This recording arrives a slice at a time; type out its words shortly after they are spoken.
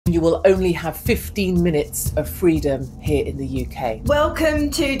You will only have 15 minutes of freedom here in the UK. Welcome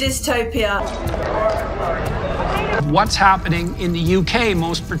to dystopia. What's happening in the UK,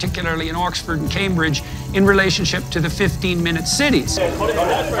 most particularly in Oxford and Cambridge, in relationship to the 15-minute cities.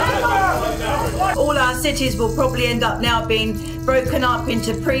 All our cities will probably end up now being broken up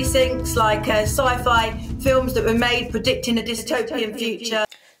into precincts like sci-fi films that were made predicting a dystopian future.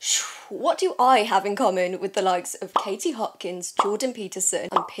 What do I have in common with the likes of Katie Hopkins, Jordan Peterson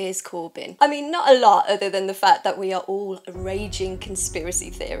and Piers Corbyn? I mean, not a lot other than the fact that we are all raging conspiracy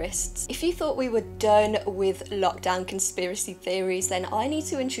theorists. If you thought we were done with lockdown conspiracy theories, then I need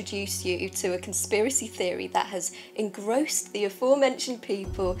to introduce you to a conspiracy theory that has engrossed the aforementioned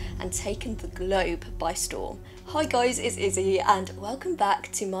people and taken the globe by storm. Hi guys, it's Izzy and welcome back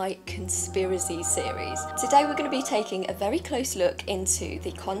to my conspiracy series. Today we're going to be taking a very close look into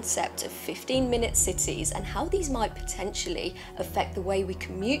the concept of 15-minute cities and how these might potentially affect the way we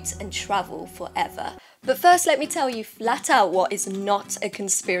commute and travel forever. But first, let me tell you flat out what is not a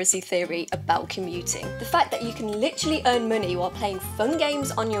conspiracy theory about commuting. The fact that you can literally earn money while playing fun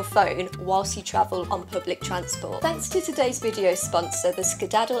games on your phone whilst you travel on public transport. Thanks to today's video sponsor, the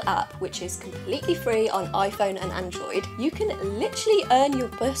Skedaddle app, which is completely free on iPhone and Android, you can literally earn your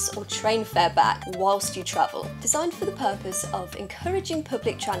bus or train fare back whilst you travel. Designed for the purpose of encouraging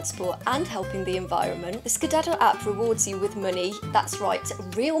public transport and helping the environment, the Skedaddle app rewards you with money. That's right,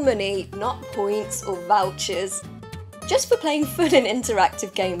 real money, not points or vouchers, just for playing fun and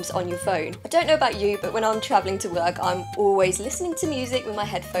interactive games on your phone. I don't know about you, but when I'm travelling to work, I'm always listening to music with my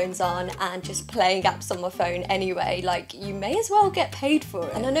headphones on and just playing apps on my phone anyway. Like, you may as well get paid for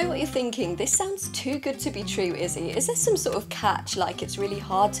it. And I know what you're thinking, this sounds too good to be true, Izzy. Is there some sort of catch, like it's really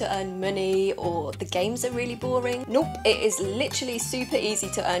hard to earn money or the games are really boring? Nope, it is literally super easy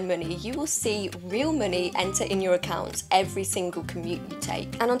to earn money. You will see real money enter in your account every single commute you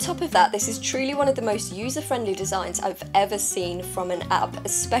take. And on top of that, this is truly one of the most user-friendly designs I've ever seen from an app,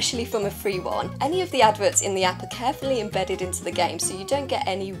 especially from a free one. Any of the adverts in the app are carefully embedded into the game, so you don't get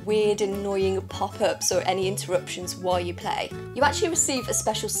any weird, annoying pop-ups or any interruptions while you play. You actually receive a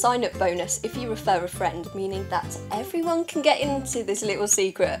special sign-up bonus if you refer a friend, meaning that everyone can get into this little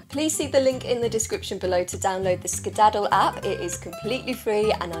secret. Please see the link in the description below to download the Skedaddle app. It is completely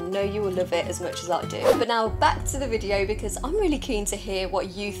free and I know you will love it as much as I do. But now back to the video, because I'm really keen to hear what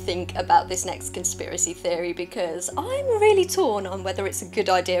you think about this next conspiracy theory, because I'm really torn on whether it's a good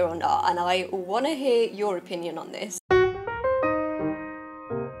idea or not, and I want to hear your opinion on this.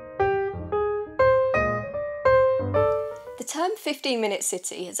 The term 15-minute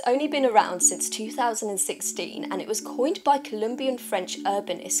city has only been around since 2016, and it was coined by Colombian French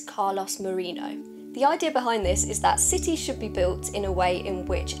urbanist Carlos Moreno. The idea behind this is that cities should be built in a way in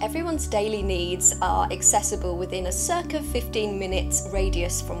which everyone's daily needs are accessible within a circa 15-minute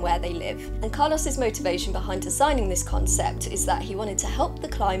radius from where they live. And Carlos's motivation behind designing this concept is that he wanted to help the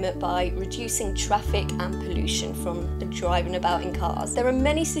climate by reducing traffic and pollution from driving about in cars. There are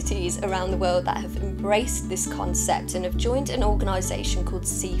many cities around the world that have embraced this concept and have joined an organisation called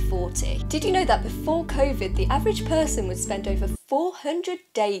C40. Did you know that before COVID, the average person would spend over 400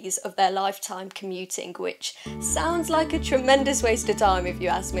 days of their lifetime commuting, which sounds like a tremendous waste of time if you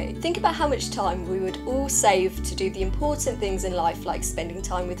ask me. Think about how much time we would all save to do the important things in life, like spending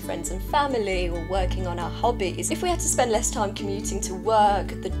time with friends and family or working on our hobbies. If we had to spend less time commuting to work,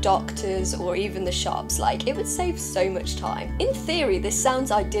 the doctors, or even the shops, like, it would save so much time. In theory, this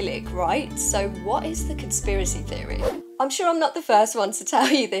sounds idyllic, right? So what is the conspiracy theory? I'm sure I'm not the first one to tell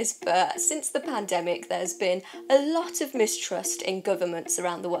you this, but since the pandemic, there's been a lot of mistrust in governments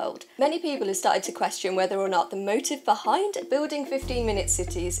around the world. Many people have started to question whether or not the motive behind building 15-minute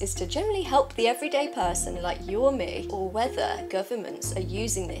cities is to generally help the everyday person like you or me, or whether governments are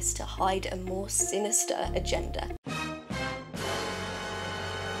using this to hide a more sinister agenda.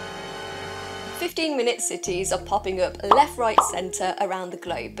 15-minute cities are popping up left, right, centre around the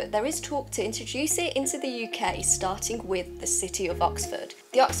globe, but there is talk to introduce it into the UK, starting with the city of Oxford.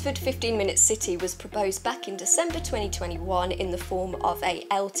 The Oxford 15-minute city was proposed back in December 2021 in the form of a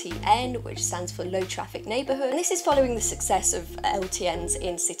LTN, which stands for Low Traffic Neighbourhood, and this is following the success of LTNs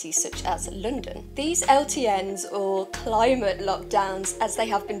in cities such as London. These LTNs, or climate lockdowns as they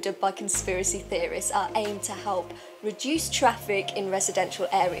have been dubbed by conspiracy theorists, are aimed to help reduce traffic in residential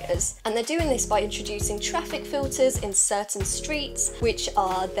areas, and they're doing this by introducing traffic filters in certain streets, which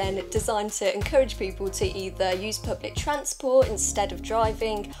are then designed to encourage people to either use public transport instead of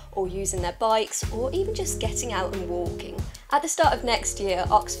driving or using their bikes, or even just getting out and walking. At the start of next year,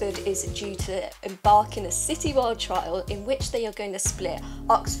 Oxford is due to embark in a citywide trial in which they are going to split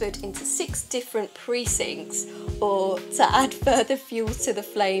Oxford into 6 different precincts, or to add further fuel to the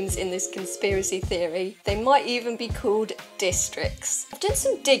flames in this conspiracy theory, they might even be called districts. I've done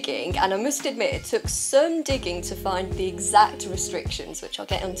some digging, and I must admit it took some digging to find the exact restrictions, which I'll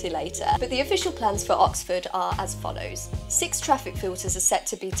get onto later, but the official plans for Oxford are as follows. 6 traffic filters are set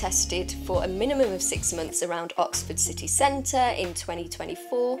to be tested for a minimum of 6 months around Oxford city centre in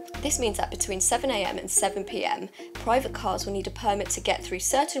 2024. This means that between 7 AM and 7 PM, private cars will need a permit to get through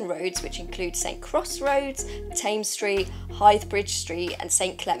certain roads, which include St Cross Roads, Thames Street, Hythebridge Street and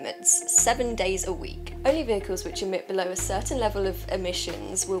St Clements, 7 days a week. Only vehicles which emit below a certain level of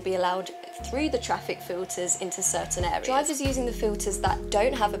emissions will be allowed through the traffic filters into certain areas. Drivers using the filters that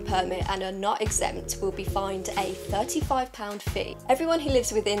don't have a permit and are not exempt will be fined a £35 fee. Everyone who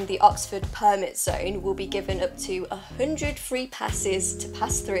lives within the Oxford permit zone will be given up to 100 free passes to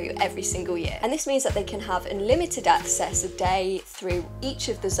pass through every single year. And this means that they can have unlimited access a day through each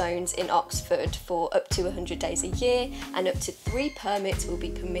of the zones in Oxford for up to 100 days a year, and up to 3 permits will be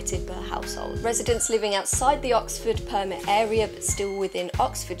permitted per household. Residents living outside the Oxford permit area but still within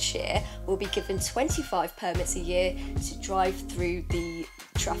Oxfordshire will be given 25 permits a year to drive through the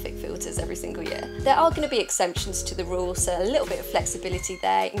traffic filters every single year. There are going to be exemptions to the rule, so a little bit of flexibility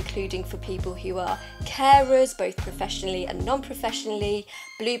there, including for people who are carers, both professionally and non-professionally,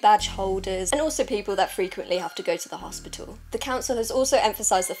 blue badge holders, and also people that frequently have to go to the hospital. The council has also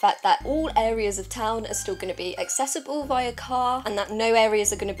emphasised the fact that all areas of town are still going to be accessible via car, and that no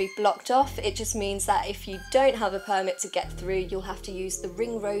areas are going to be blocked off. It just means that if you don't have a permit to get through, you'll have to use the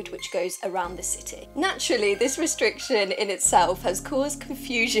ring road which goes around the city. Naturally, this restriction in itself has caused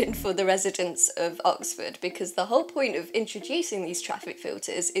confusion for the residents of Oxford, because the whole point of introducing these traffic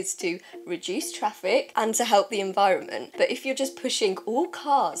filters is to reduce traffic and to help the environment. But if you're just pushing all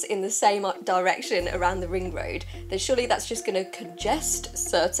cars in the same direction around the ring road, then surely that's just going to congest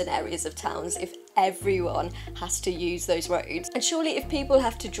certain areas of towns if everyone has to use those roads. And surely if people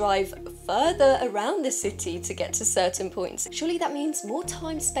have to drive further around the city to get to certain points, surely that means more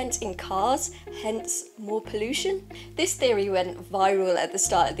time spent in cars, hence more pollution? This theory went viral at the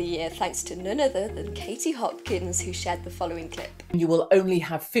start of the year thanks to none other than Katie Hopkins, who shared the following clip. You will only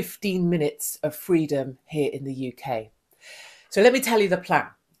have 15 minutes of freedom here in the UK. So let me tell you the plan.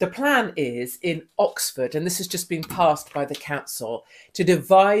 The plan is in Oxford, and this has just been passed by the council, to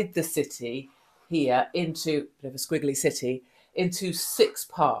divide the city here into, a bit of a squiggly city, into 6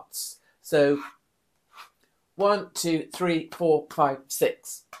 parts. So 1, 2, 3, 4, 5,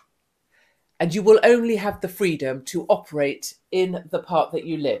 6. And you will only have the freedom to operate in the part that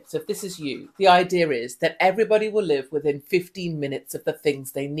you live. So if this is you, the idea is that everybody will live within 15 minutes of the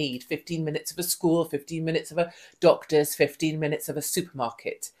things they need. 15 minutes of a school, 15 minutes of a doctor's, 15 minutes of a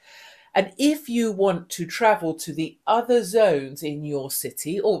supermarket. And if you want to travel to the other zones in your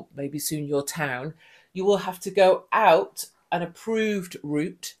city, or maybe soon your town, you will have to go out an approved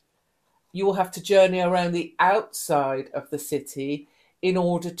route. You will have to journey around the outside of the city in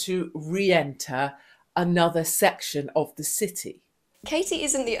order to re-enter another section of the city. Katie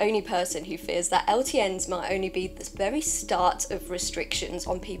isn't the only person who fears that LTNs might only be the very start of restrictions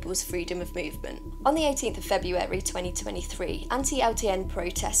on people's freedom of movement. On the 18th of February 2023, anti-LTN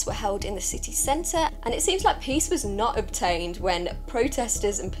protests were held in the city centre, and it seems like peace was not obtained when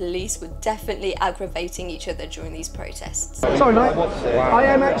protesters and police were definitely aggravating each other during these protests. Sorry mate, I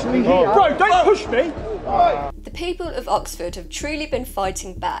am actually here. Bro, don't push me! The people of Oxford have truly been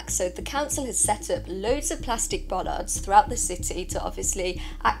fighting back, so the council has set up loads of plastic bollards throughout the city to obviously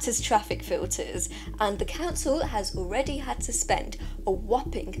act as traffic filters, and the council has already had to spend a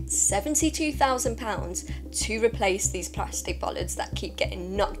whopping £72,000 to replace these plastic bollards that keep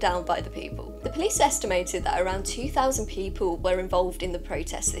getting knocked down by the people. The police estimated that around 2,000 people were involved in the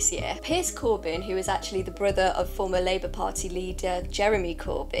protests this year. Piers Corbyn, who is actually the brother of former Labour Party leader Jeremy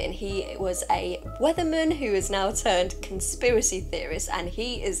Corbyn, he was a weatherman who is now turned conspiracy theorist, and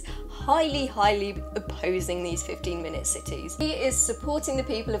he is highly opposing these 15-minute cities. He is supporting the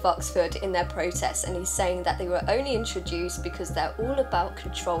people of Oxford in their protests, and he's saying that they were only introduced because they're all about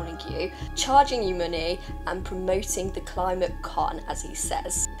controlling you, charging you money and promoting the climate con, as he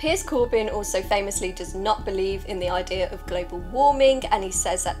says. Piers Corbyn also famously does not believe in the idea of global warming, and he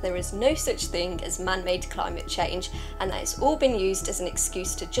says that there is no such thing as man-made climate change, and that it's all been used as an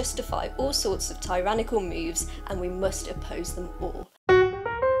excuse to justify all sorts of tyrannical moves, and we must oppose them all.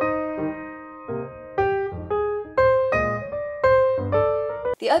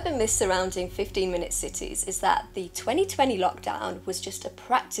 The urban myth surrounding 15-minute cities is that the 2020 lockdown was just a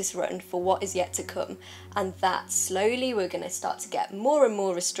practice run for what is yet to come, and that slowly we're going to start to get more and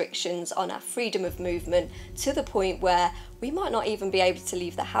more restrictions on our freedom of movement to the point where we might not even be able to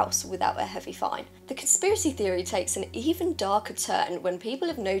leave the house without a heavy fine. The conspiracy theory takes an even darker turn when people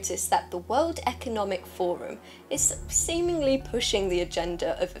have noticed that the World Economic Forum is seemingly pushing the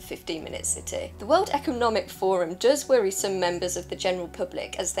agenda of a 15-minute city. The World Economic Forum does worry some members of the general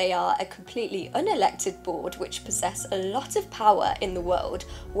public, as they are a completely unelected board which possess a lot of power in the world,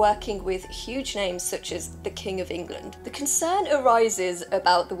 working with huge names such as the King of England. The concern arises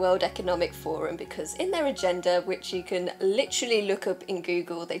about the World Economic Forum because in their agenda, which you can literally look up in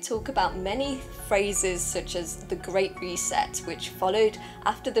Google, they talk about many phrases such as the Great Reset, which followed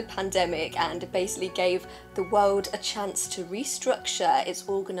after the pandemic and basically gave the world a chance to restructure its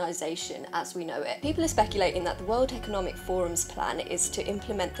organisation as we know it. People are speculating that the World Economic Forum's plan is to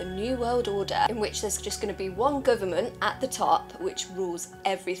implement the New World Order, in which there's just going to be one government at the top which rules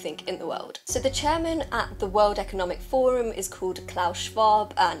everything in the world. So the chairman at the World Economic Forum is called Klaus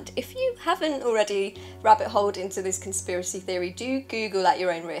Schwab, and if you haven't already rabbit holed into this conspiracy theory, do Google at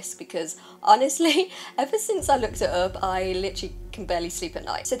your own risk, because honestly, ever since I looked it up, I literally can barely sleep at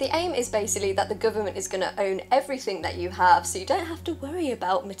night. So the aim is basically that the government is going to own everything that you have, so you don't have to worry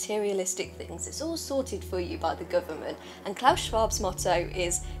about materialistic things. It's all sorted for you by the government. And Klaus Schwab's motto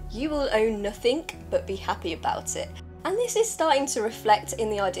is, "You will own nothing, but be happy about it." And this is starting to reflect in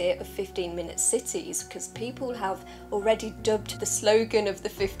the idea of 15-minute cities, because people have already dubbed the slogan of the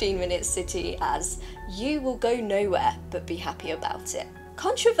 15-minute city as, "You will go nowhere, but be happy about it."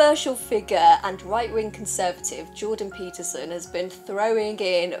 Controversial figure and right-wing conservative Jordan Peterson has been throwing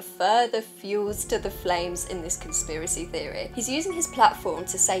in further fuels to the flames in this conspiracy theory. He's using his platform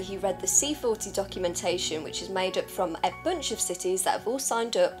to say he read the C40 documentation, which is made up from a bunch of cities that have all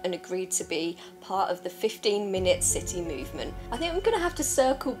signed up and agreed to be part of the 15-minute city movement. I think I'm going to have to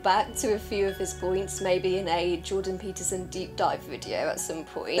circle back to a few of his points, maybe in a Jordan Peterson deep dive video at some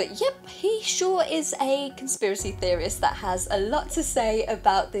point. But yep, he sure is a conspiracy theorist that has a lot to say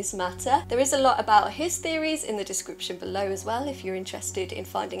about this matter. There is a lot about his theories in the description below as well if you're interested in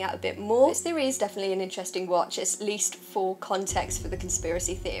finding out a bit more. This theory is definitely an interesting watch, at least for context for the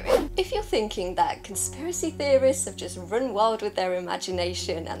conspiracy theory. If you're thinking that conspiracy theorists have just run wild with their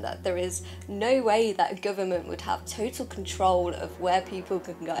imagination and that there is no way that a government would have total control of where people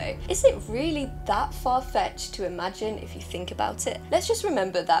can go, is it really that far-fetched to imagine if you think about it? Let's just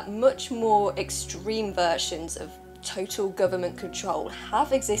remember that much more extreme versions of total government control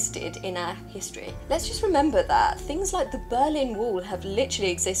have existed in our history. Let's just remember that things like the Berlin Wall have literally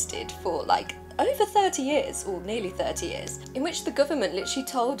existed for like over 30 years, or nearly 30 years, in which the government literally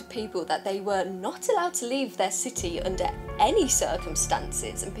told people that they were not allowed to leave their city under any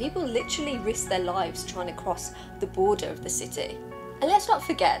circumstances, and people literally risked their lives trying to cross the border of the city. And let's not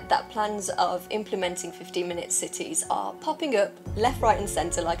forget that plans of implementing 15-minute cities are popping up left, right and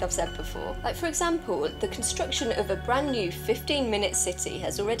centre, like I've said before. Like for example, the construction of a brand new 15-minute city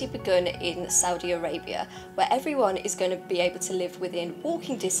has already begun in Saudi Arabia, where everyone is going to be able to live within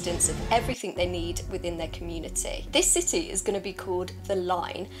walking distance of everything they need within their community. This city is going to be called The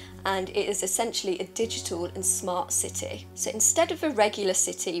Line, and it is essentially a digital and smart city. So instead of a regular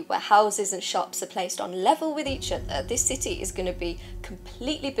city where houses and shops are placed on level with each other, this city is going to be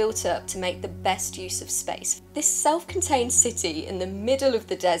completely built up to make the best use of space. This self-contained city in the middle of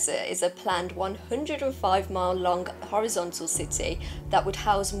the desert is a planned 105-mile long horizontal city that would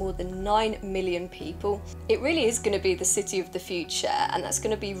house more than 9 million people. It really is going to be the city of the future, and that's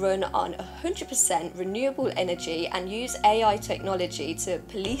going to be run on 100% renewable energy and use AI technology to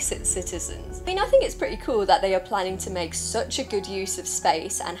police its citizens. I mean, I think it's pretty cool that they are planning to make such a good use of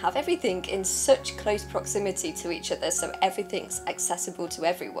space and have everything in such close proximity to each other so everything's accessible to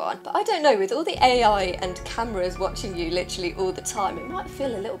everyone. But I don't know, with all the AI and cameras watching you literally all the time, it might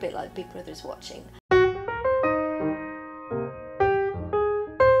feel a little bit like Big Brother's watching.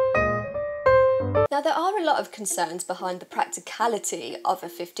 Now, there are a lot of concerns behind the practicality of a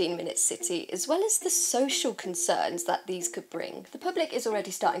 15-minute city, as well as the social concerns that these could bring. The public is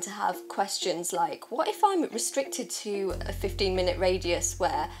already starting to have questions like, what if I'm restricted to a 15-minute radius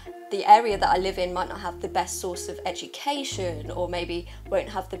where the area that I live in might not have the best source of education, or maybe won't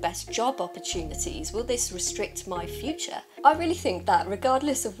have the best job opportunities? Will this restrict my future? I really think that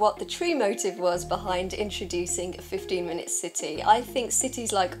regardless of what the true motive was behind introducing a 15-minute city, I think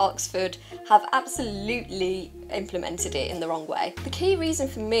cities like Oxford have absolutely absolutely implemented it in the wrong way. The key reason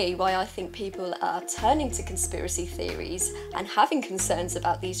for me why I think people are turning to conspiracy theories and having concerns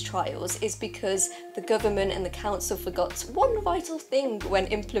about these trials is because the government and the council forgot one vital thing when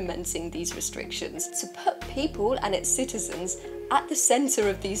implementing these restrictions: to put people and its citizens at the centre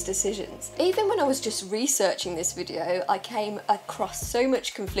of these decisions. Even when I was just researching this video, I came across so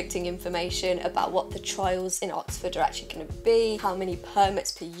much conflicting information about what the trials in Oxford are actually going to be, how many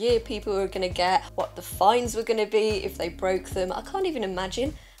permits per year people are going to get, what the fines were going to be if they broke them. I can't even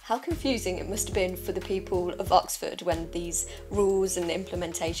imagine how confusing it must have been for the people of Oxford when these rules and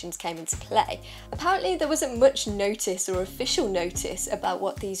implementations came into play. Apparently there wasn't much notice or official notice about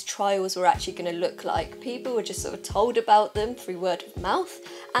what these trials were actually going to look like. People were just sort of told about them through word of mouth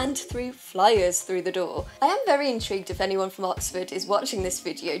and through flyers through the door. I am very intrigued if anyone from Oxford is watching this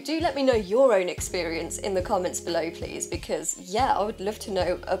video. Do let me know your own experience in the comments below, please, because yeah, I would love to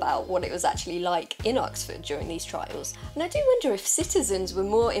know about what it was actually like in Oxford during these trials. And I do wonder if citizens were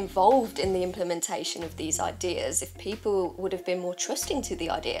more involved in the implementation of these ideas, if people would have been more trusting to the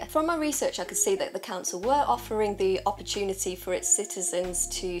idea. From my research, I could see that the council were offering the opportunity for its citizens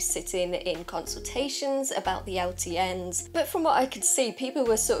to sit in consultations about the LTNs, but from what I could see, people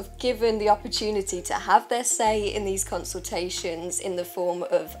were sort of given the opportunity to have their say in these consultations in the form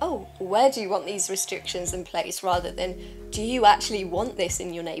of, oh, where do you want these restrictions in place, rather than, do you actually want this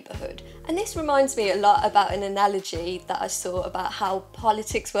in your neighbourhood? And this reminds me a lot about an analogy that I saw about how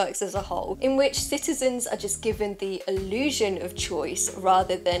politics works as a whole, in which citizens are just given the illusion of choice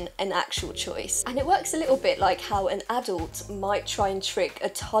rather than an actual choice. And it works a little bit like how an adult might try and trick a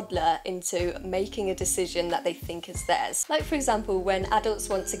toddler into making a decision that they think is theirs. Like, for example, when adults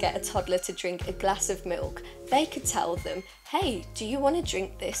want to get a toddler to drink a glass of milk, they could tell them, hey, do you want to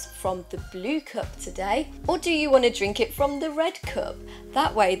drink this from the blue cup today? Or do you want to drink it from the red cup?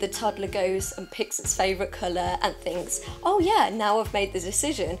 That way the toddler goes and picks its favourite colour and thinks, oh yeah, now I've made the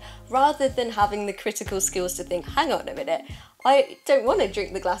decision, rather than having the critical skills to think, hang on a minute, I don't want to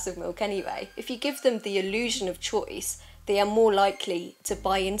drink the glass of milk anyway. If you give them the illusion of choice, they are more likely to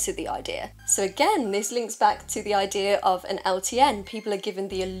buy into the idea. So again, this links back to the idea of an LTN. People are given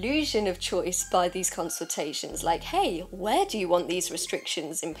the illusion of choice by these consultations, like, hey, where do you want these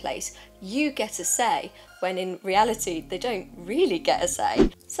restrictions in place? You get a say, when in reality, they don't really get a say.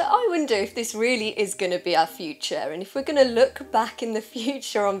 So I wonder if this really is going to be our future, and if we're going to look back in the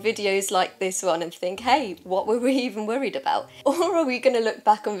future on videos like this one and think, hey, what were we even worried about? Or are we going to look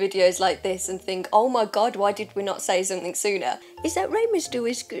back on videos like this and think, oh my god, why did we not say something sooner? Is that right, Mr.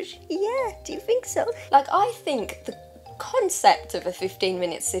 Whiskers? Yeah, do you think so? Like, I think the concept of a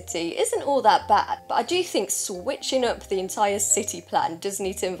 15-minute city isn't all that bad, but I do think switching up the entire city plan does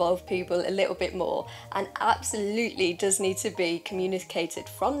need to involve people a little bit more, and absolutely does need to be communicated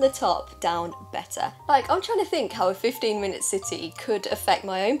from the top down better. Like, I'm trying to think how a 15-minute city could affect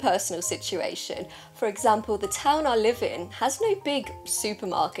my own personal situation. For example, the town I live in has no big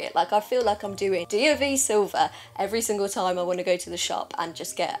supermarket. Like, I feel like I'm doing DOV silver every single time I want to go to the shop and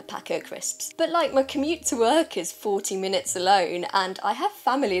just get a pack of crisps. But like, my commute to work is 40 minutes alone, and I have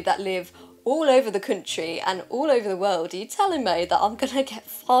family that live all over the country and all over the world. Are you telling me that I'm gonna get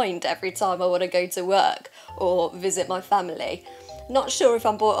fined every time I want to go to work or visit my family? Not sure if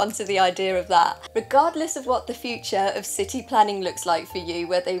I'm bought onto the idea of that. Regardless of what the future of city planning looks like for you,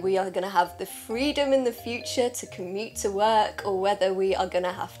 whether we are going to have the freedom in the future to commute to work, or whether we are going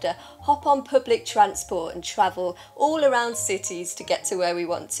to have to hop on public transport and travel all around cities to get to where we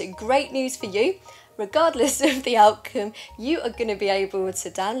want to, great news for you. Regardless of the outcome, you are going to be able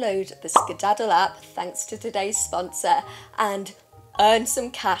to download the Skedaddle app, thanks to today's sponsor, and earn some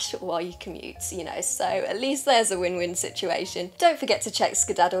cash while you commute, you know, so at least there's a win-win situation. Don't forget to check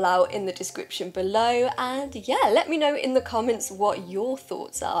Skedaddle out in the description below, and yeah, let me know in the comments what your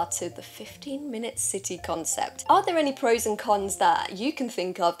thoughts are to the 15-minute city concept. Are there any pros and cons that you can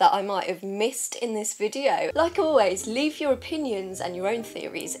think of that I might have missed in this video? Like always, leave your opinions and your own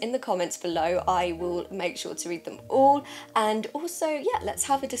theories in the comments below. I will make sure to read them all, and also, yeah, let's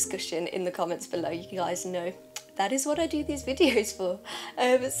have a discussion in the comments below. You guys know that is what I do these videos for.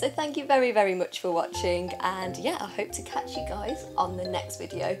 So thank you very, very much for watching, and yeah, I hope to catch you guys on the next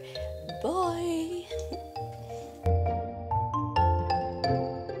video. Bye!